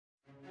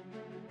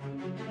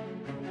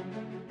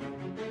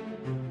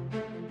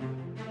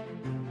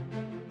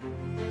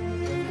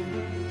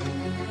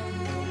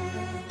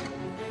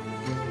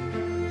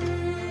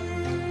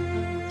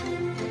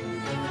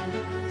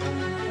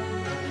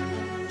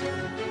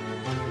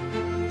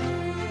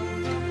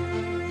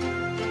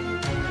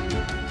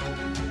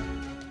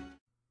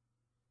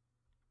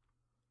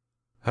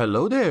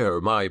Hello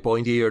there, my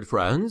pointy-eared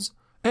friends,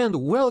 and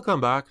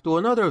welcome back to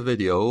another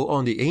video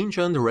on the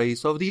ancient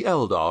race of the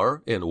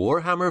Eldar in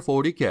Warhammer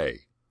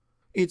 40k.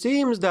 It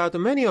seems that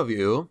many of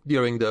you,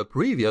 during the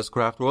previous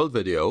Craftworld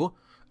video,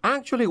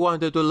 actually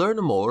wanted to learn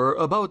more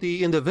about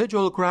the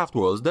individual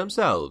Craftworlds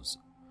themselves.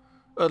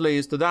 At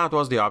least that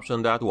was the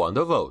option that won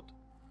the vote.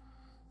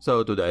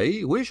 So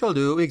today we shall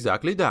do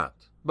exactly that,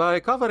 by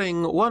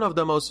covering one of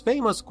the most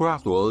famous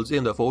Craftworlds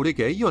in the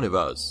 40k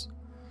universe.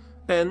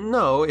 And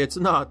no, it's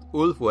not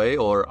Ulfway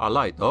or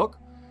Alaitok,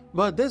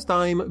 but this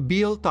time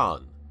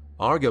Biel-Tan,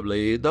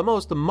 arguably the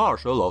most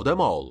martial of them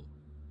all.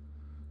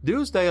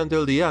 Do stay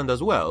until the end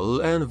as well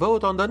and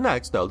vote on the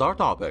next Eldar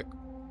topic.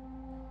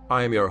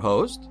 I am your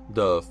host,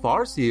 the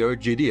Farseer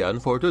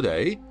GDN for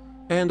today,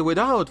 and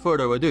without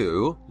further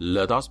ado,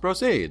 let us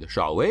proceed,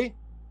 shall we?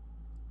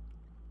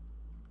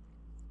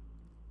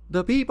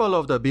 The people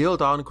of the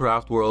Biel-Tan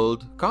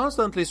Craftworld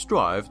constantly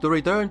strive to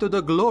return to the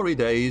glory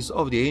days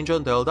of the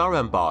ancient Eldar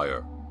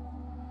Empire.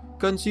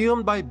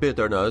 Consumed by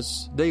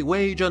bitterness, they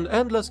wage an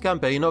endless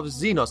campaign of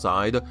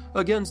genocide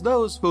against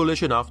those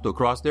foolish enough to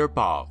cross their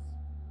path.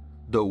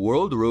 The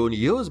world rune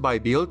used by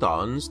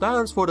Biel-Tan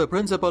stands for the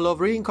principle of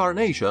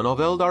reincarnation of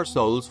Eldar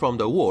souls from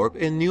the warp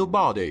in new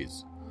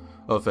bodies,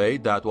 a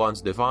fate that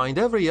once defined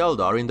every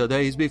Eldar in the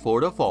days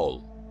before the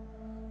fall.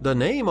 The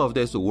name of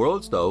this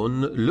world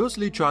stone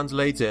loosely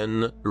translates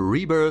in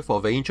Rebirth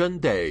of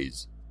Ancient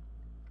Days.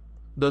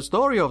 The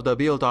story of the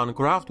Biel-Tan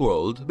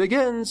Craftworld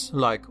begins,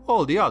 like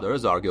all the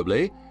others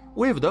arguably,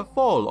 with the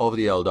fall of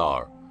the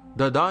Eldar,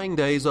 the dying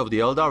days of the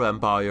Eldar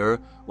Empire,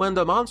 when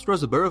the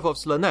monstrous birth of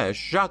Slaanesh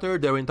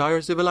shattered their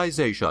entire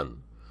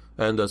civilization,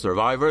 and the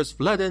survivors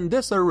fled in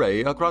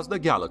disarray across the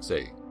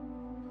galaxy.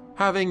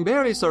 Having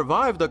barely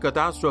survived the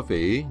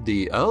catastrophe,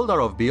 the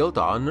Eldar of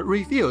Biel-Tan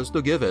refused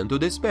to give in to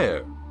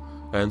despair,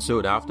 and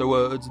soon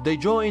afterwards they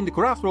joined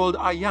Craftworld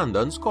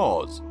Ayandan's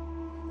cause.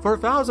 For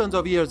thousands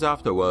of years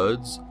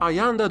afterwards,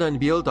 Ayandan and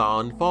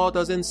Biel-Tan fought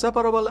as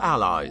inseparable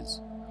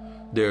allies,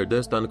 their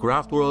distant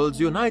Craftworlds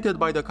united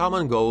by the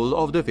common goal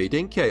of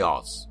defeating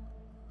chaos.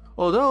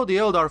 Although the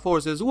Eldar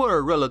forces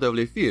were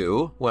relatively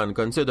few when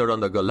considered on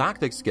the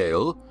galactic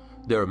scale,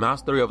 their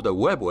mastery of the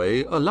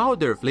webway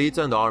allowed their fleets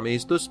and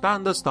armies to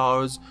span the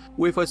stars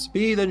with a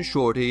speed and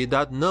surety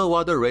that no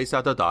other race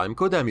at the time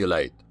could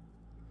emulate.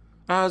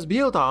 As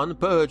Biel-Tan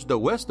purged the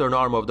western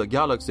arm of the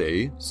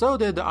galaxy, so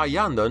did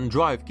Ayandan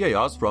drive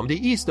chaos from the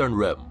eastern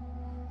rim,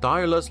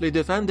 tirelessly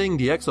defending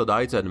the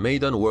Exodites and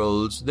Maiden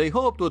worlds they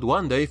hoped would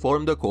one day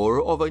form the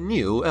core of a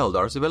new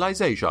Eldar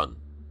civilization.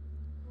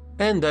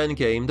 And then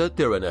came the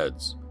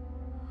Tyranids.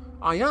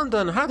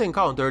 Ayandan had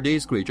encountered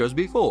these creatures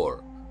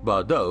before,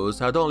 but those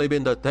had only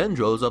been the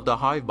tendrils of the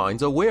hive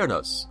mind's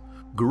awareness,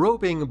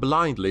 groping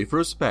blindly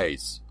through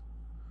space.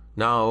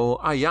 Now,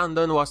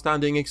 Ayandan was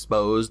standing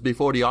exposed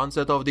before the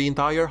onset of the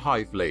entire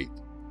Hive Fleet.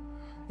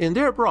 In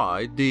their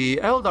pride, the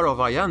Eldar of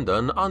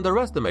Ayandan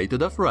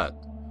underestimated the threat.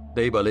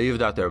 They believed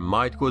that their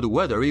might could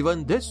weather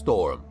even this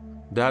storm,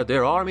 that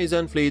their armies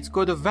and fleets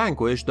could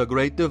vanquish the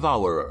Great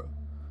Devourer.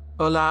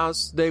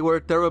 Alas, they were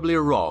terribly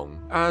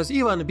wrong, as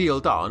even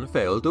Biel-Tan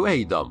failed to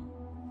aid them.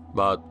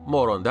 But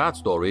more on that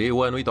story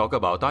when we talk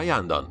about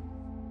Ayandan.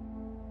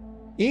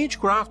 Each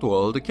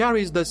Craftworld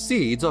carries the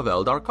seeds of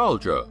Eldar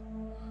culture.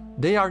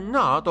 They are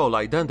not all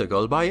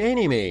identical by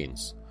any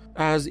means,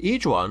 as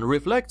each one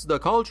reflects the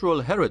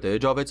cultural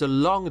heritage of its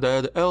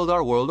long-dead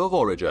Eldar world of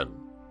origin.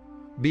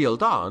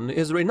 Biel-Tan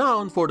is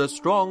renowned for the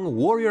strong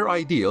warrior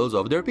ideals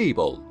of their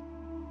people.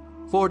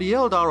 For the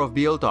Eldar of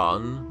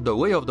Biel-Tan, the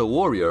way of the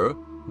warrior,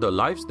 the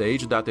life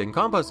stage that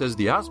encompasses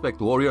the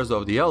aspect warriors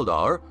of the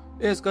Eldar,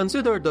 is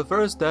considered the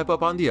first step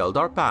upon the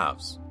Eldar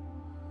paths.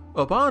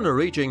 Upon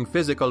reaching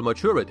physical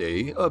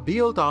maturity, a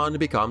Biel-Tan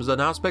becomes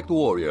an aspect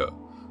warrior,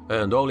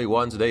 and only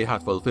once they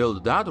have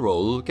fulfilled that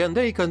role can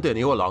they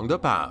continue along the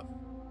path.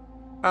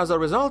 As a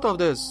result of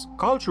this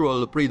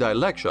cultural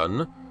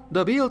predilection,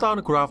 the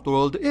Biel-Tan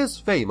Craftworld is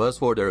famous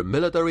for their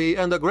military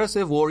and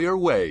aggressive warrior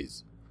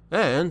ways,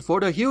 and for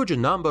the huge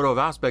number of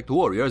aspect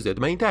warriors it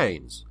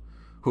maintains,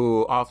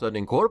 who often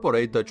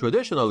incorporate the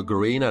traditional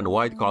green and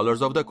white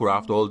colors of the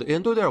Craftworld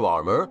into their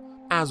armor,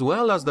 as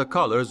well as the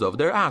colors of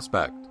their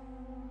aspect.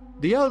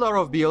 The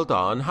Eldar of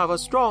Biel-Tan have a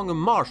strong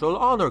martial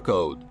honor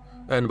code,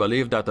 and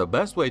believe that the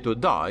best way to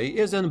die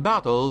is in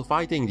battle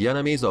fighting the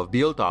enemies of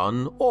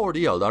Biel-Tan or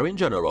the Eldar in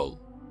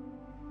general.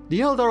 The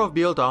Eldar of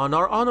Biel-Tan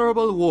are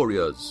honorable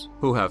warriors,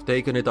 who have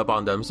taken it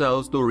upon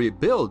themselves to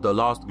rebuild the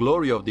lost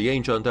glory of the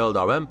ancient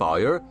Eldar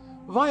Empire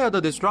via the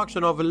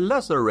destruction of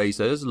lesser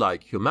races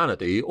like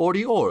humanity or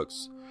the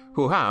Orcs,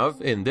 who have,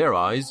 in their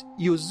eyes,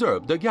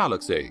 usurped the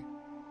galaxy.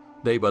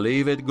 They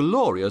believe it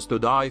glorious to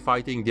die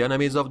fighting the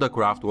enemies of the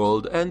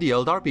Craftworld and the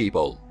Eldar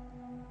people.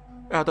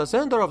 At the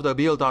center of the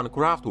Biel-Tan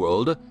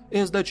Craftworld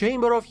is the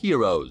Chamber of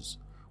Heroes,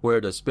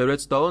 where the spirit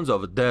stones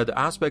of dead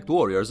aspect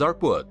warriors are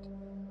put.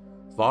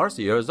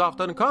 Farseers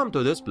often come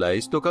to this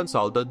place to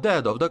consult the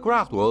dead of the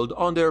Craftworld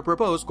on their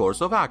proposed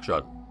course of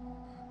action.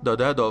 The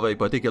dead of a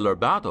particular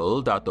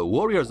battle that the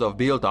warriors of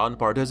Biel-Tan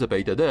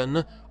participated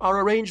in are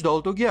arranged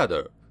all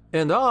together,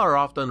 and are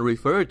often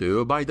referred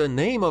to by the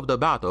name of the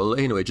battle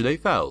in which they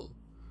fell.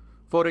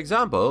 For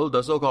example,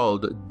 the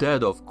so-called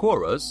Dead of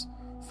Chorus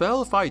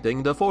fell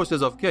fighting the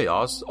forces of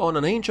chaos on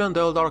an ancient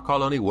Eldar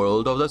colony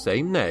world of the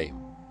same name.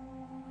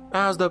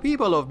 As the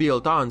people of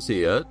Biel-Tan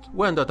see it,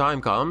 when the time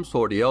comes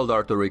for the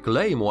Eldar to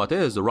reclaim what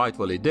is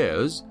rightfully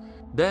theirs,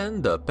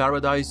 then the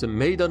Paradise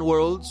Maiden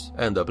Worlds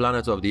and the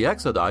planets of the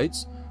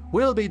Exodites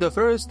will be the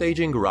first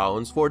staging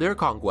grounds for their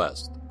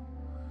conquest.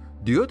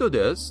 Due to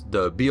this,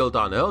 the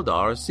Biel-Tan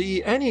Eldar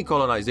see any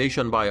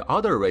colonization by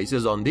other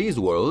races on these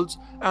worlds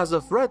as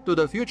a threat to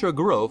the future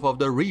growth of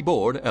the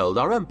reborn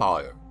Eldar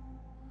Empire.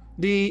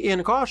 The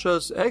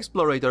incautious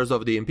explorators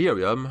of the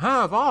Imperium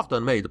have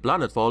often made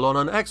planetfall on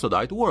an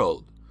Exodite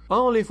world,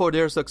 only for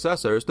their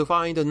successors to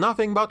find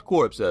nothing but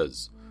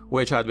corpses,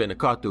 which had been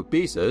cut to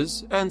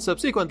pieces and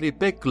subsequently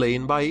picked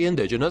clean by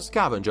indigenous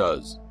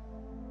scavengers.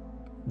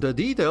 The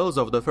details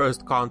of the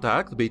first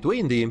contact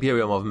between the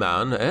Imperium of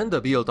Man and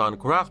the Biel-Tan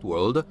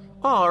Craftworld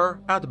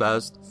are, at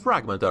best,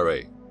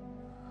 fragmentary.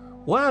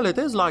 While it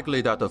is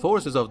likely that the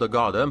forces of the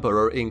God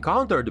Emperor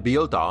encountered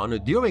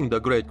Biel-Tan during the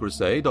Great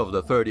Crusade of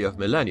the 30th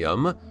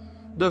millennium,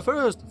 the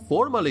first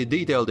formally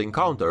detailed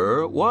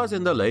encounter was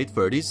in the late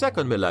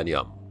 32nd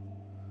millennium.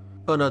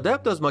 An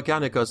Adeptus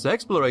Mechanicus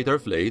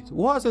explorator fleet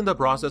was in the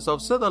process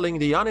of settling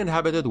the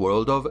uninhabited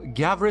world of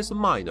Gavris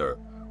Minor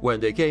when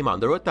they came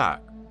under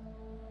attack.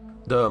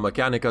 The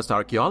Mechanicus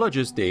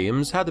archaeologist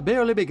teams had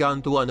barely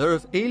begun to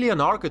unearth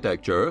alien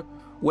architecture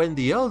when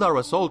the Eldar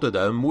assaulted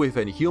them with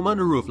inhuman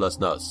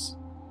ruthlessness.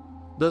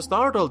 The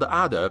startled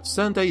adepts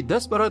sent a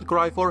desperate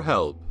cry for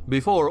help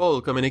before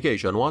all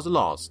communication was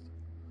lost.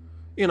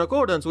 In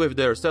accordance with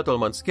their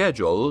settlement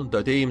schedule,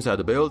 the teams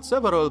had built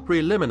several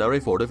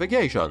preliminary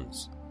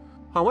fortifications.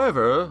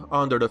 However,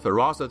 under the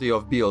ferocity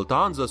of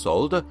Biel-Tan's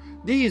assault,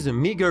 these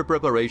meager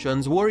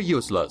preparations were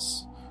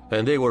useless,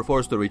 and they were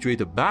forced to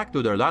retreat back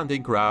to their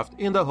landing craft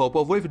in the hope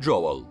of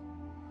withdrawal.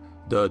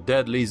 The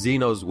deadly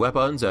Xenos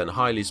weapons and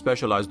highly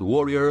specialized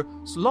warrior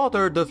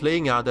slaughtered the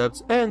fleeing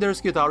adepts and their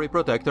Skitarii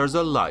protectors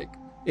alike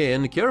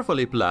in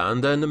carefully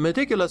planned and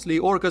meticulously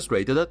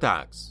orchestrated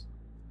attacks.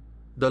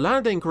 The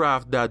landing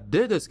craft that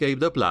did escape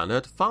the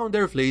planet found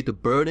their fleet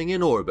burning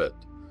in orbit,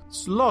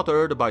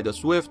 slaughtered by the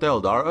swift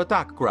Eldar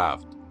attack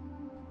craft.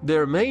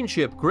 Their main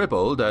ship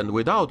crippled and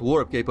without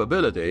warp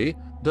capability,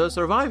 the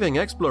surviving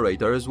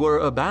explorators were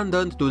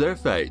abandoned to their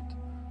fate,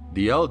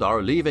 the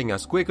Eldar leaving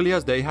as quickly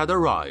as they had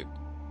arrived.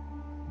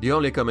 The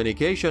only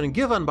communication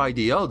given by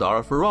the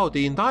Eldar throughout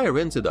the entire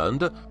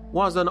incident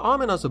was an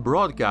ominous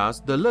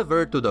broadcast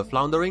delivered to the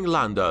floundering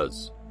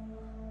landers.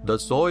 The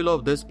soil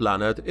of this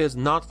planet is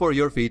not for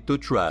your feet to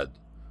tread.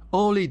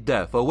 Only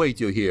death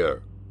awaits you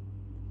here.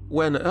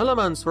 When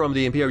elements from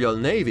the Imperial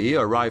Navy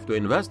arrived to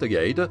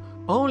investigate,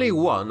 only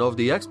one of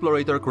the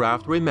explorator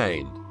craft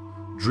remained,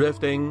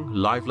 drifting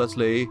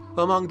lifelessly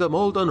among the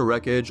molten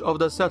wreckage of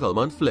the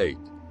settlement fleet,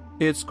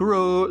 its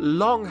crew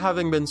long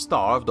having been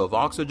starved of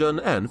oxygen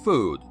and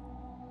food.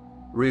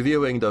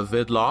 Reviewing the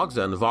vidlogs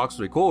and Vox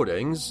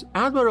recordings,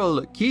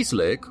 Admiral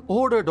Kieslik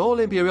ordered all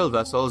Imperial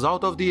vessels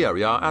out of the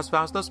area as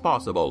fast as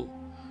possible,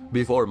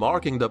 before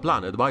marking the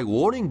planet by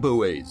warning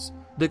buoys,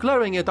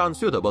 declaring it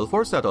unsuitable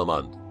for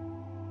settlement.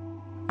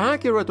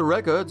 Accurate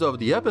records of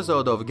the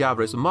episode of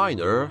Gavris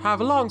Minor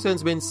have long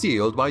since been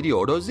sealed by the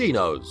Ordo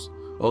Xenos,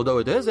 although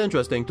it is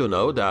interesting to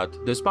note that,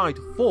 despite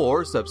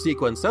 4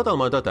 subsequent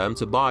settlement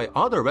attempts by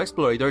other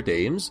explorator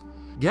teams,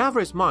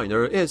 Gavris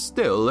Minor is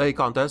still a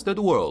contested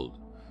world,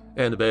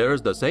 and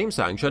bears the same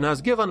sanction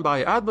as given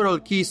by Admiral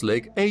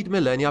Kieslik 8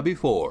 millennia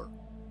before.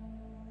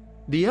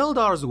 The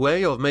Eldar's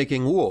way of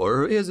making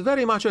war is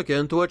very much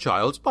akin to a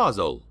child's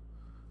puzzle.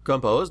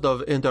 Composed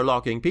of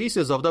interlocking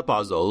pieces of the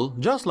puzzle,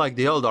 just like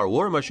the Eldar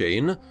war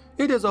machine,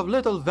 it is of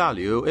little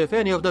value if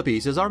any of the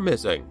pieces are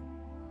missing.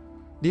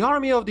 The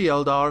army of the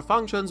Eldar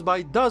functions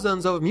by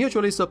dozens of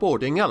mutually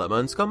supporting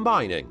elements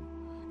combining,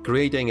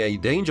 creating a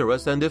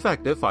dangerous and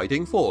effective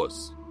fighting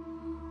force.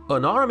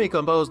 An army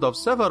composed of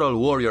several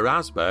warrior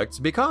aspects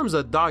becomes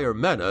a dire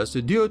menace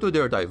due to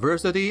their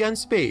diversity and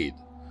speed,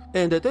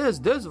 and it is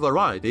this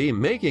variety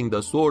making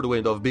the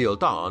Swordwind of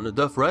Biel-Tan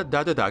the threat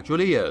that it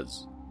actually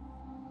is.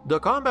 The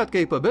combat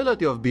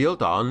capability of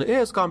Biel-Tan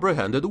is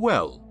comprehended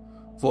well,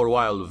 for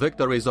while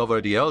victories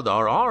over the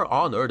Eldar are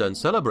honored and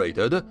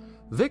celebrated,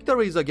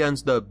 victories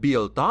against the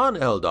Biel-Tan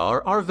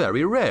Eldar are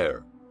very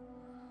rare.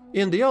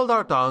 In the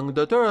Eldar tongue,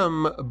 the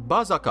term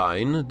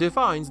Bazakain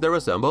defines their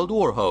assembled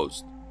war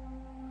host.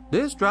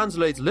 This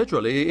translates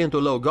literally into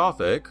Low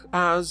Gothic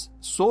as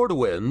Sword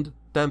Wind,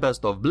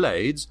 Tempest of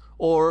Blades,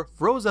 or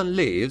Frozen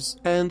Leaves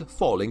and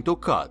Falling to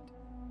Cut.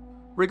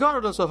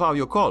 Regardless of how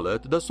you call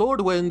it, the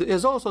Sword Wind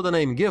is also the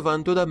name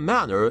given to the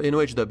manner in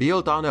which the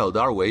Biel-Tan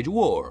Eldar wage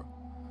war.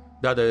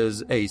 That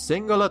is, a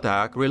single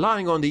attack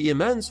relying on the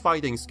immense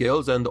fighting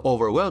skills and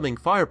overwhelming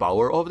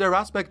firepower of their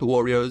aspect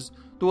warriors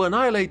to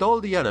annihilate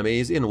all the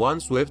enemies in one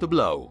swift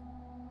blow.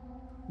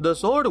 The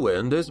Sword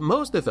Wind is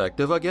most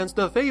effective against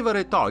the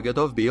favorite target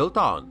of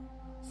Biel-Tan,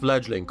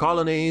 fledgling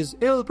colonies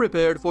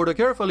ill-prepared for the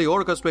carefully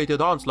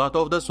orchestrated onslaught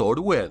of the Sword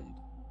Wind.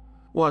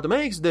 What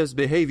makes this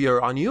behavior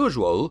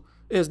unusual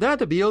is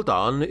that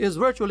Biel-Tan is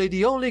virtually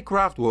the only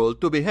craftworld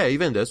to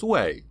behave in this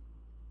way.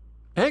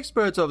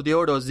 Experts of the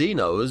Ordo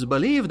Xenos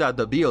believe that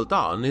the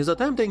Biel-Tan is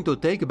attempting to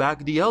take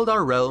back the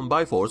Eldar realm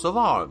by force of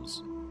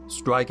arms,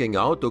 striking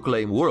out to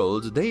claim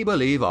worlds they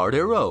believe are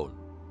their own.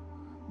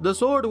 The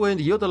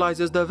Swordwind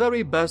utilizes the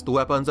very best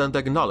weapons and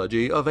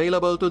technology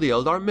available to the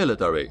Eldar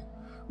military,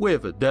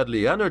 with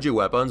deadly energy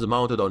weapons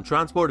mounted on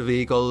transport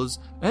vehicles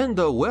and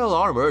the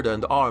well-armored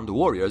and armed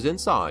warriors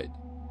inside.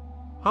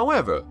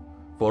 However,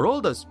 for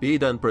all the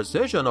speed and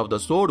precision of the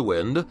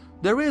Swordwind,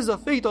 there is a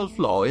fatal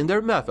flaw in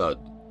their method.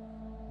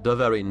 The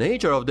very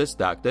nature of this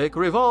tactic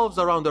revolves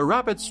around a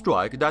rapid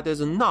strike that is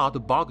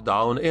not bogged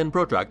down in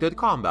protracted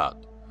combat,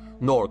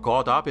 nor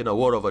caught up in a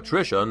war of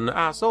attrition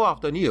as so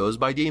often used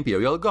by the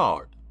Imperial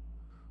Guard.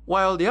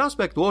 While the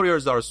Aspect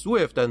Warriors are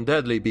swift and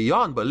deadly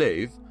beyond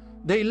belief,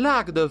 they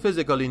lack the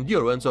physical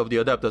endurance of the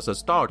Adeptus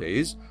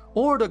Astartes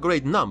or the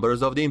great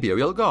numbers of the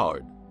Imperial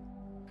Guard.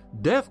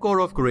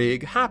 Deathcore of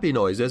Krieg happy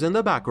noises in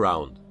the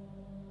background.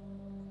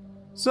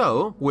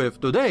 So,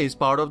 with today's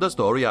part of the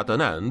story at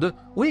an end,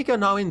 we can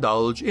now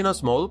indulge in a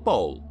small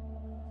poll.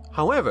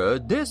 However,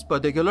 this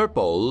particular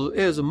poll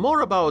is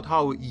more about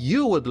how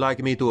you would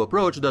like me to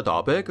approach the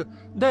topic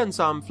than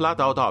some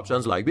flat-out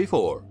options like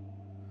before.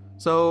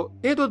 So,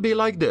 it would be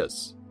like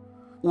this.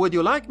 Would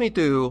you like me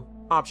to,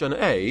 option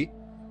A,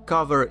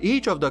 cover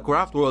each of the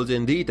craft worlds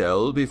in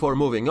detail before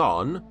moving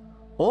on,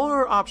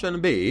 or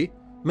option B,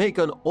 make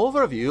an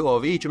overview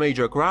of each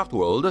major craft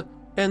world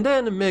and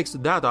then mix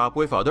that up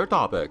with other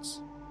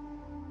topics?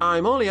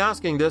 I'm only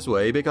asking this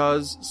way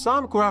because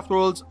some craft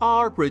worlds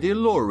are pretty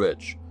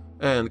lore-rich,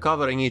 and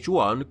covering each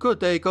one could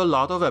take a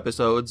lot of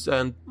episodes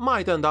and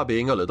might end up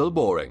being a little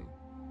boring.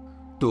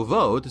 To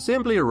vote,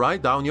 simply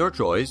write down your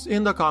choice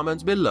in the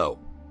comments below.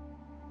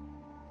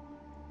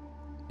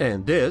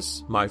 And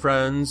this, my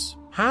friends,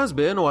 has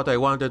been what I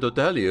wanted to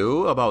tell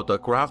you about the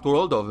craft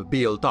world of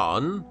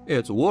Biel-Tan,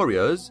 its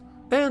warriors,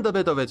 and a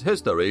bit of its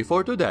history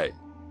for today.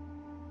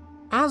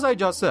 As I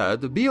just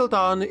said,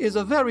 Biel-Tan is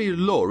a very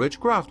lore-rich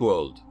craft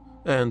world,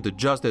 and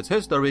just its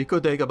history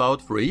could take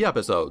about 3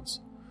 episodes,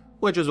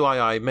 which is why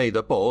I made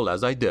the poll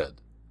as I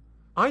did.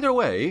 Either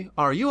way,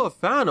 are you a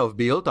fan of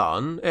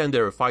Biel-Tan and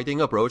their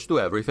fighting approach to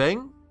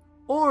everything?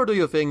 Or do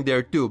you think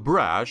they're too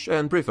brash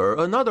and prefer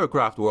another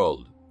craft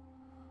world?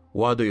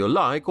 What do you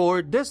like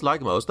or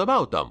dislike most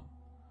about them?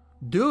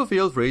 Do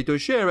feel free to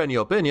share any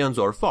opinions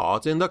or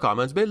thoughts in the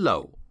comments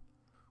below.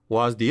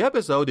 Was the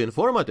episode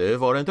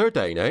informative or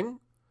entertaining?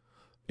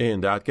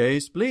 In that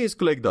case, please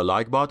click the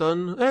like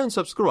button and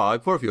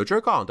subscribe for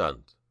future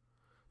content.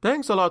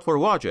 Thanks a lot for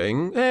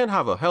watching and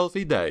have a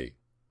healthy day.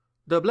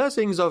 The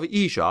blessings of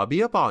Isha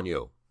be upon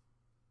you.